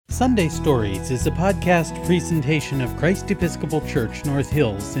Sunday Stories is a podcast presentation of Christ Episcopal Church, North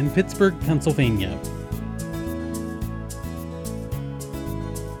Hills in Pittsburgh, Pennsylvania.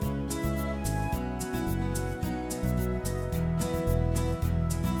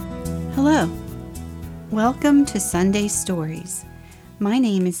 Hello. Welcome to Sunday Stories. My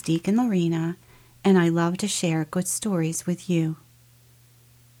name is Deacon Lorena, and I love to share good stories with you.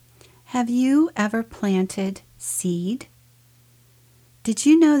 Have you ever planted seed? Did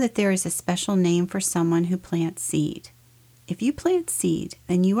you know that there is a special name for someone who plants seed? If you plant seed,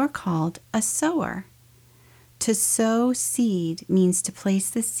 then you are called a sower. To sow seed means to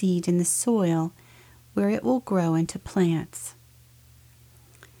place the seed in the soil where it will grow into plants.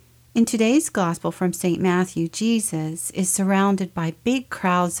 In today's Gospel from St. Matthew, Jesus is surrounded by big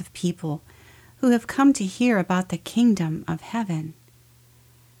crowds of people who have come to hear about the kingdom of heaven.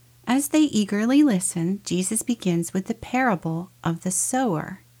 As they eagerly listen, Jesus begins with the parable of the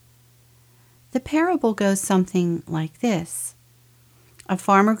sower. The parable goes something like this. A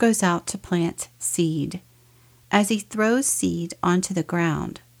farmer goes out to plant seed. As he throws seed onto the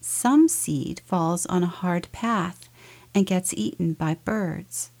ground, some seed falls on a hard path and gets eaten by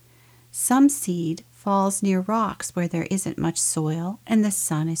birds. Some seed falls near rocks where there isn't much soil and the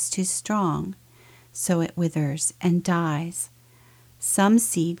sun is too strong, so it withers and dies. Some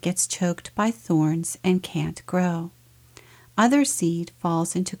seed gets choked by thorns and can't grow. Other seed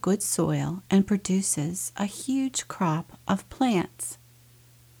falls into good soil and produces a huge crop of plants.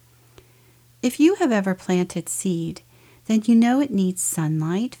 If you have ever planted seed, then you know it needs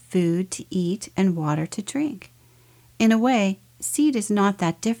sunlight, food to eat, and water to drink. In a way, seed is not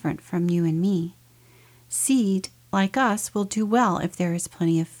that different from you and me. Seed, like us, will do well if there is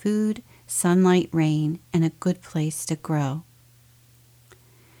plenty of food, sunlight, rain, and a good place to grow.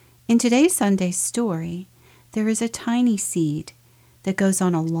 In today's Sunday story, there is a tiny seed that goes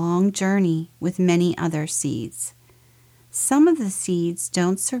on a long journey with many other seeds. Some of the seeds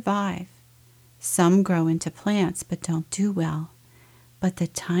don't survive. Some grow into plants but don't do well. But the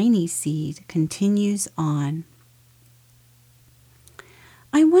tiny seed continues on.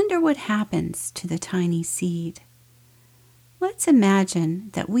 I wonder what happens to the tiny seed. Let's imagine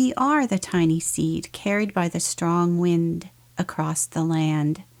that we are the tiny seed carried by the strong wind across the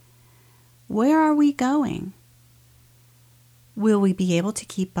land. Where are we going? Will we be able to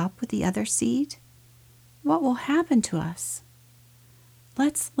keep up with the other seed? What will happen to us?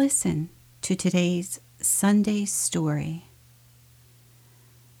 Let's listen to today's Sunday story.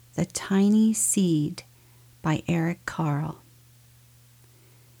 The Tiny Seed by Carle.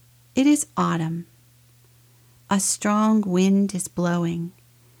 It is autumn. A strong wind is blowing.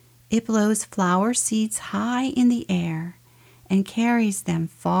 It blows flower seeds high in the air and carries them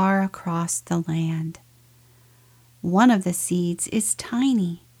far across the land. One of the seeds is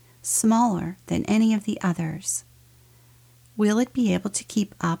tiny, smaller than any of the others. Will it be able to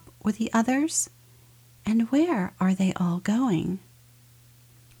keep up with the others? And where are they all going?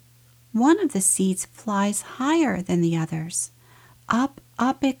 One of the seeds flies higher than the others. Up,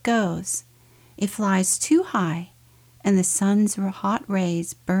 up it goes. It flies too high, and the sun's hot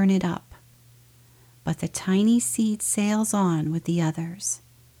rays burn it up. But the tiny seed sails on with the others.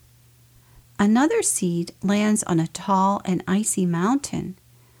 Another seed lands on a tall and icy mountain.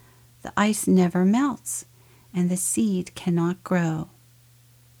 The ice never melts, and the seed cannot grow.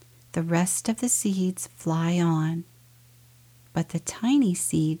 The rest of the seeds fly on, but the tiny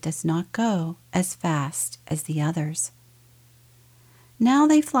seed does not go as fast as the others. Now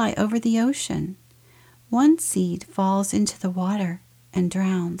they fly over the ocean. One seed falls into the water and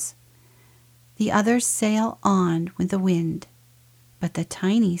drowns. The others sail on with the wind, but the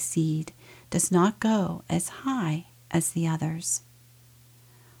tiny seed does not go as high as the others.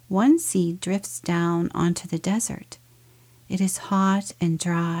 One seed drifts down onto the desert. It is hot and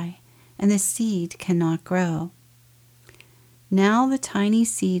dry, and the seed cannot grow. Now the tiny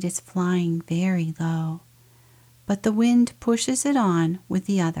seed is flying very low, but the wind pushes it on with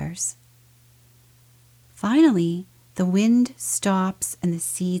the others. Finally, the wind stops and the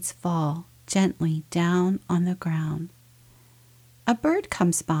seeds fall gently down on the ground. A bird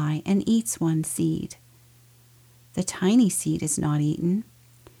comes by and eats one seed. The tiny seed is not eaten.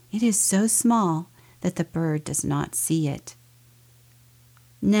 It is so small that the bird does not see it.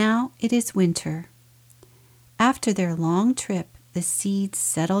 Now it is winter. After their long trip, the seeds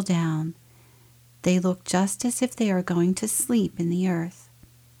settle down. They look just as if they are going to sleep in the earth.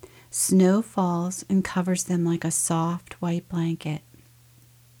 Snow falls and covers them like a soft white blanket.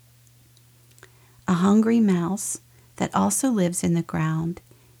 A hungry mouse that also lives in the ground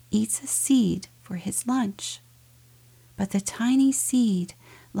eats a seed for his lunch. But the tiny seed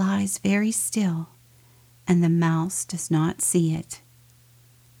lies very still, and the mouse does not see it.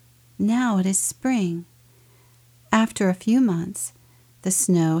 Now it is spring. After a few months, the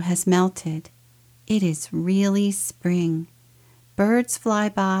snow has melted. It is really spring. Birds fly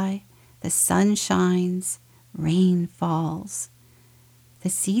by, the sun shines, rain falls. The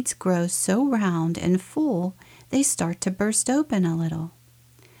seeds grow so round and full they start to burst open a little.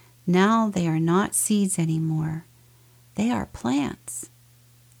 Now they are not seeds anymore. They are plants.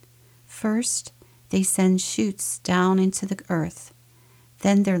 First, they send shoots down into the earth.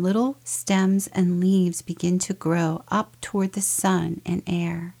 Then their little stems and leaves begin to grow up toward the sun and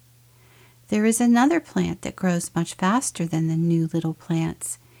air. There is another plant that grows much faster than the new little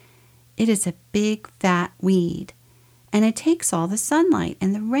plants. It is a big, fat weed, and it takes all the sunlight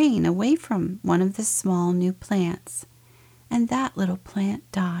and the rain away from one of the small new plants, and that little plant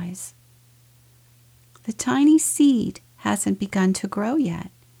dies. The tiny seed hasn't begun to grow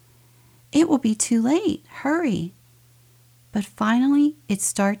yet. It will be too late. Hurry! But finally it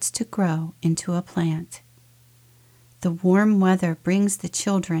starts to grow into a plant. The warm weather brings the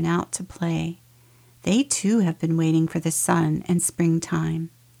children out to play. They too have been waiting for the sun and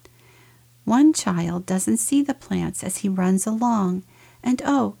springtime. One child doesn't see the plants as he runs along, and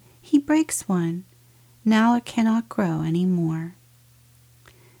oh, he breaks one. Now it cannot grow any more.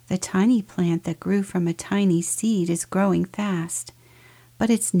 The tiny plant that grew from a tiny seed is growing fast, but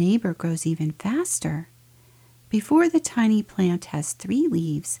its neighbor grows even faster. Before the tiny plant has 3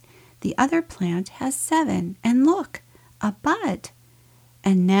 leaves, the other plant has 7, and look, a bud,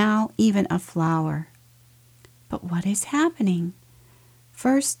 and now even a flower. But what is happening?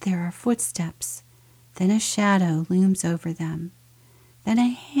 First there are footsteps, then a shadow looms over them. Then a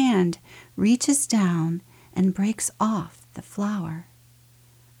hand reaches down and breaks off the flower.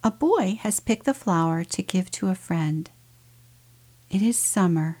 A boy has picked the flower to give to a friend. It is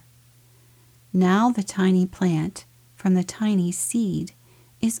summer. Now the tiny plant from the tiny seed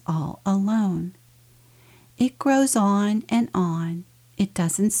is all alone. It grows on and on. It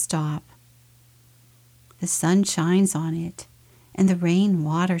doesn't stop. The sun shines on it, and the rain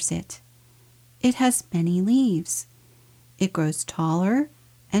waters it. It has many leaves. It grows taller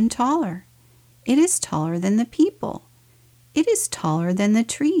and taller. It is taller than the people. It is taller than the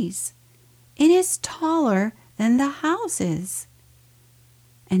trees. It is taller than the houses.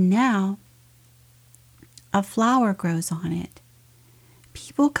 And now a flower grows on it.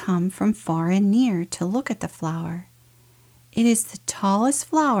 People come from far and near to look at the flower. It is the tallest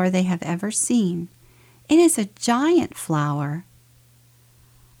flower they have ever seen. It is a giant flower.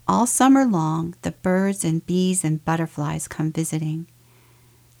 All summer long, the birds and bees and butterflies come visiting.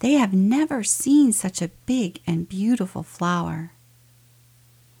 They have never seen such a big and beautiful flower.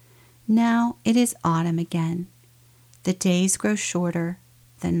 Now it is autumn again. The days grow shorter,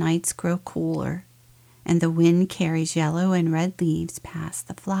 the nights grow cooler, and the wind carries yellow and red leaves past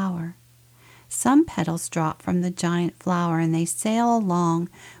the flower. Some petals drop from the giant flower, and they sail along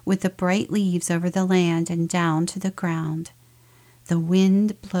with the bright leaves over the land and down to the ground. The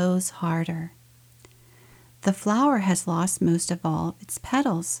wind blows harder. The flower has lost most of all its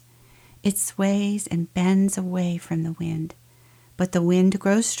petals. It sways and bends away from the wind, but the wind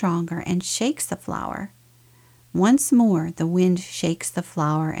grows stronger and shakes the flower. Once more the wind shakes the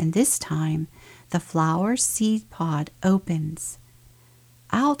flower, and this time the flower's seed pod opens.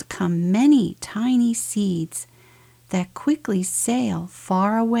 Out come many tiny seeds that quickly sail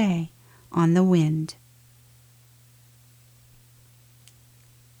far away on the wind.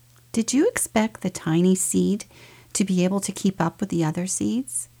 Did you expect the tiny seed to be able to keep up with the other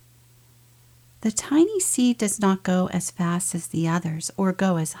seeds? The tiny seed does not go as fast as the others or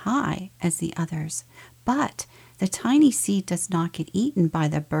go as high as the others, but the tiny seed does not get eaten by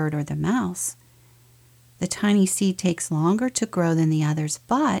the bird or the mouse. The tiny seed takes longer to grow than the others,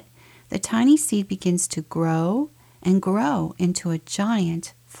 but the tiny seed begins to grow and grow into a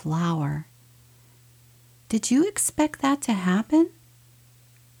giant flower. Did you expect that to happen?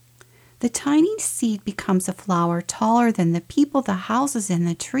 The tiny seed becomes a flower taller than the people, the houses, and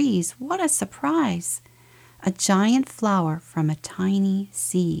the trees. What a surprise! A giant flower from a tiny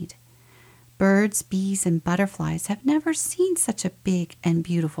seed. Birds, bees, and butterflies have never seen such a big and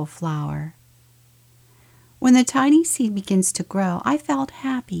beautiful flower. When the tiny seed begins to grow, I felt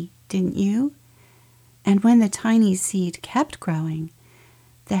happy, didn't you? And when the tiny seed kept growing,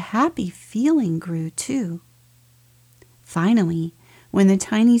 the happy feeling grew too. Finally, when the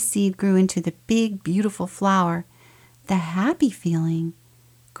tiny seed grew into the big, beautiful flower, the happy feeling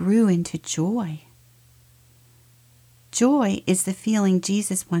grew into joy. Joy is the feeling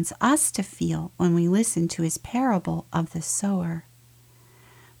Jesus wants us to feel when we listen to his parable of the sower.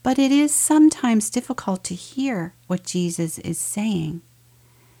 but it is sometimes difficult to hear what Jesus is saying.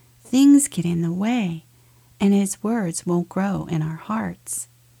 Things get in the way, and His words won't grow in our hearts.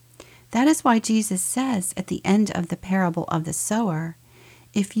 That is why Jesus says at the end of the parable of the sower,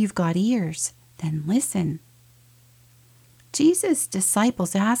 "If you've got ears, then listen." Jesus'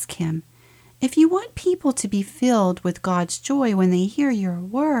 disciples ask Him, "If you want people to be filled with God's joy when they hear your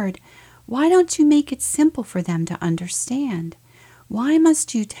word, why don't you make it simple for them to understand? Why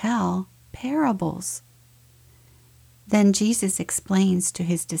must you tell parables?" Then Jesus explains to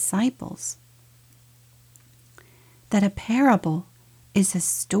His disciples that a parable is a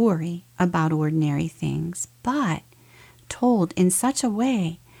story about ordinary things, but told in such a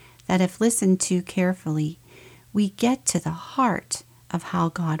way that if listened to carefully, we get to the heart of how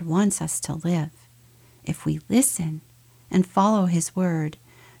God wants us to live. If we listen and follow His word,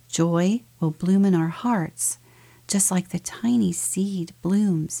 joy will bloom in our hearts, just like the tiny seed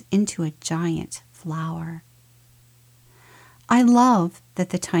blooms into a giant flower. I love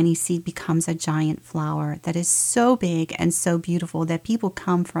that the tiny seed becomes a giant flower that is so big and so beautiful that people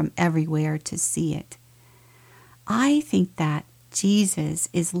come from everywhere to see it. I think that Jesus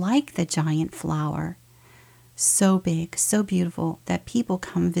is like the giant flower, so big, so beautiful that people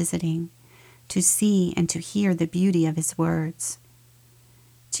come visiting to see and to hear the beauty of His words.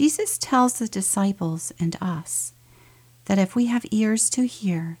 Jesus tells the disciples and us that if we have ears to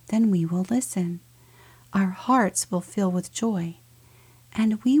hear, then we will listen. Our hearts will fill with joy,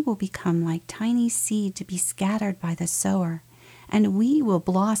 and we will become like tiny seed to be scattered by the sower, and we will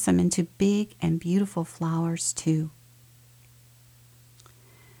blossom into big and beautiful flowers too.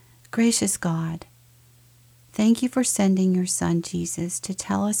 Gracious God, thank You for sending Your Son Jesus to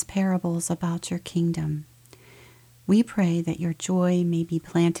tell us parables about Your kingdom. We pray that Your joy may be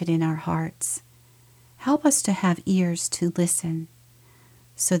planted in our hearts. Help us to have ears to listen,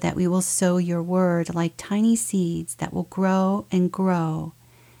 so that we will sow Your word like tiny seeds that will grow and grow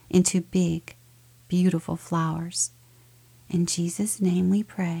into big, beautiful flowers. In Jesus' name we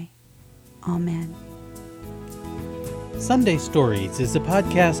pray. Amen. Sunday Stories is a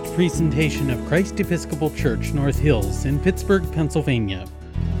podcast presentation of Christ Episcopal Church, North Hills in Pittsburgh, Pennsylvania.